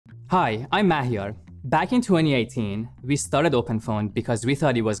Hi, I'm Mahyar. Back in 2018, we started OpenPhone because we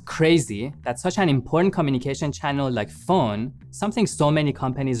thought it was crazy that such an important communication channel like phone, something so many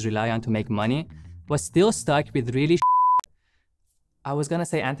companies rely on to make money, was still stuck with really I was gonna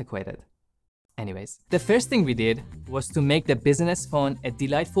say antiquated. Anyways, the first thing we did was to make the business phone a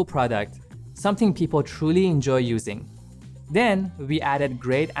delightful product, something people truly enjoy using. Then we added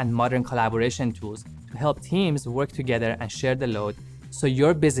great and modern collaboration tools to help teams work together and share the load so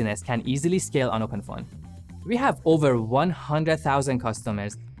your business can easily scale on OpenPhone. We have over 100,000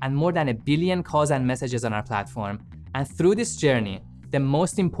 customers and more than 1 billion calls and messages on our platform. And through this journey, the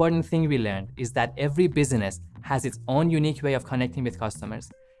most important thing we learned is that every business has its own unique way of connecting with customers.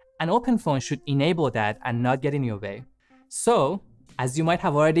 And OpenPhone should enable that and not get in your way. So, as you might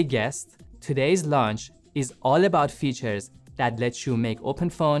have already guessed, today's launch is all about features that let you make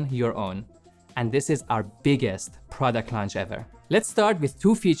OpenPhone your own. And this is our biggest product launch ever. Let's start with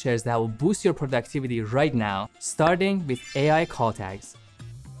 2 features that will boost your productivity right now, starting with AI call tags.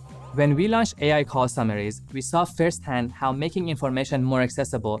 When we launched AI call summaries, we saw firsthand how making information more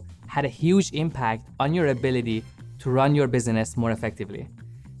accessible had a huge impact on your ability to run your business more effectively.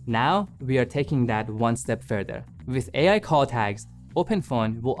 Now, we are taking that one step further. With AI call tags,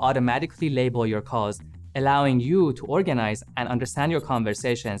 OpenPhone will automatically label your calls, allowing you to organize and understand your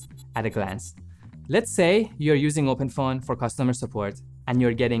conversations at a glance. Let's say you're using OpenPhone for customer support and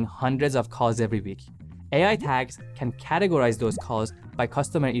you're getting hundreds of calls every week. AI tags can categorize those calls by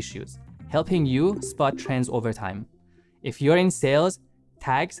customer issues, helping you spot trends over time. If you're in sales,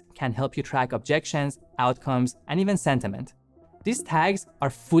 tags can help you track objections, outcomes, and even sentiment. These tags are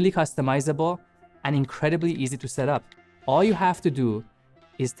fully customizable and incredibly easy to set up. All you have to do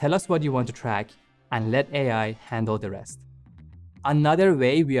is tell us what you want to track and let AI handle the rest. Another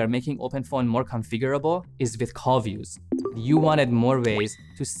way we are making OpenPhone more configurable is with call views. You wanted more ways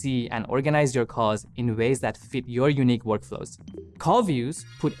to see and organize your calls in ways that fit your unique workflows. Call views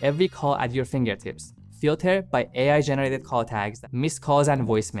put every call at your fingertips, filter by AI-generated call tags, missed calls and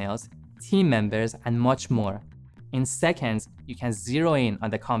voicemails, team members, and much more. In seconds, you can zero in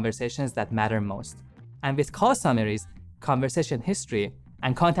on the conversations that matter most. And with call summaries, conversation history,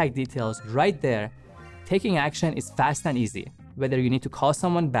 and contact details right there, taking action is fast and easy, whether you need to call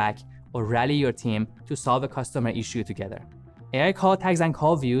someone back or rally your team to solve a customer issue together. AI call tags and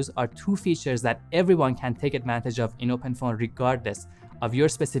call views are 2 features that everyone can take advantage of in OpenPhone regardless of your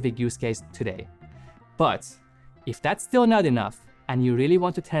specific use case today. But if that's still not enough and you really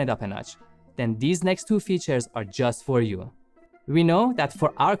want to turn it up a notch, then these next 2 features are just for you. We know that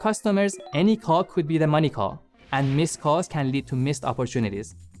for our customers, any call could be the money call, and missed calls can lead to missed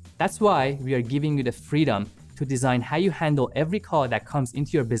opportunities. That's why we are giving you the freedom to design how you handle every call that comes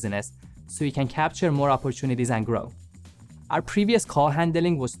into your business so you can capture more opportunities and grow. Our previous call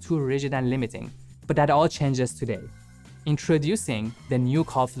handling was too rigid and limiting, but that all changes today. Introducing the new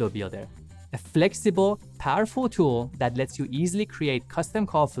Call Flow Builder, a flexible, powerful tool that lets you easily create custom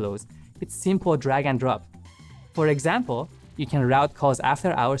call flows with simple drag and drop. For example, you can route calls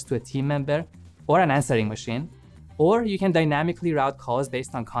after hours to a team member or an answering machine, or you can dynamically route calls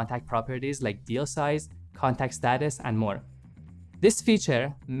based on contact properties like deal size, contact status, and more. This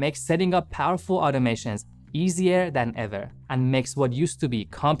feature makes setting up powerful automations easier than ever and makes what used to be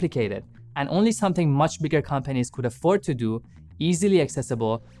complicated and only something much bigger companies could afford to do easily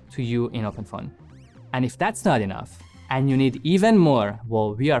accessible to you in OpenPhone. And if that's not enough, and you need even more,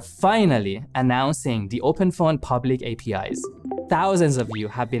 well, we are finally announcing the OpenPhone public APIs. Thousands of you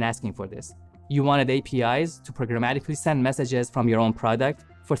have been asking for this. You wanted APIs to programmatically send messages from your own product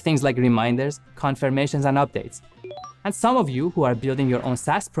for things like reminders, confirmations, and updates. And some of you who are building your own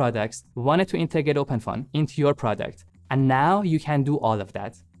SaaS products wanted to integrate OpenPhone into your product. And now you can do all of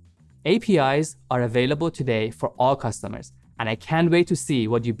that. APIs are available today for all customers, and I can't wait to see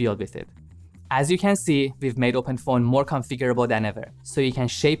what you build with it. As you can see, we've made OpenPhone more configurable than ever, so you can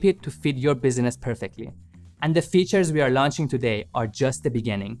shape it to fit your business perfectly. And the features we are launching today are just the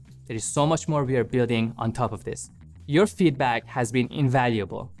beginning. There is so much more we are building on top of this. Your feedback has been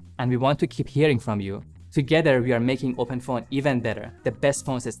invaluable, and we want to keep hearing from you. Together, we are making OpenPhone even better, the best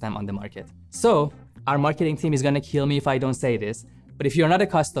phone system on the market. So, our marketing team is gonna kill me if I don't say this, but if you're not a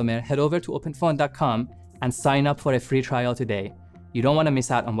customer, head over to openphone.com and sign up for a free trial today. You don't wanna miss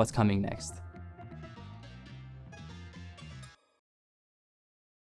out on what's coming next.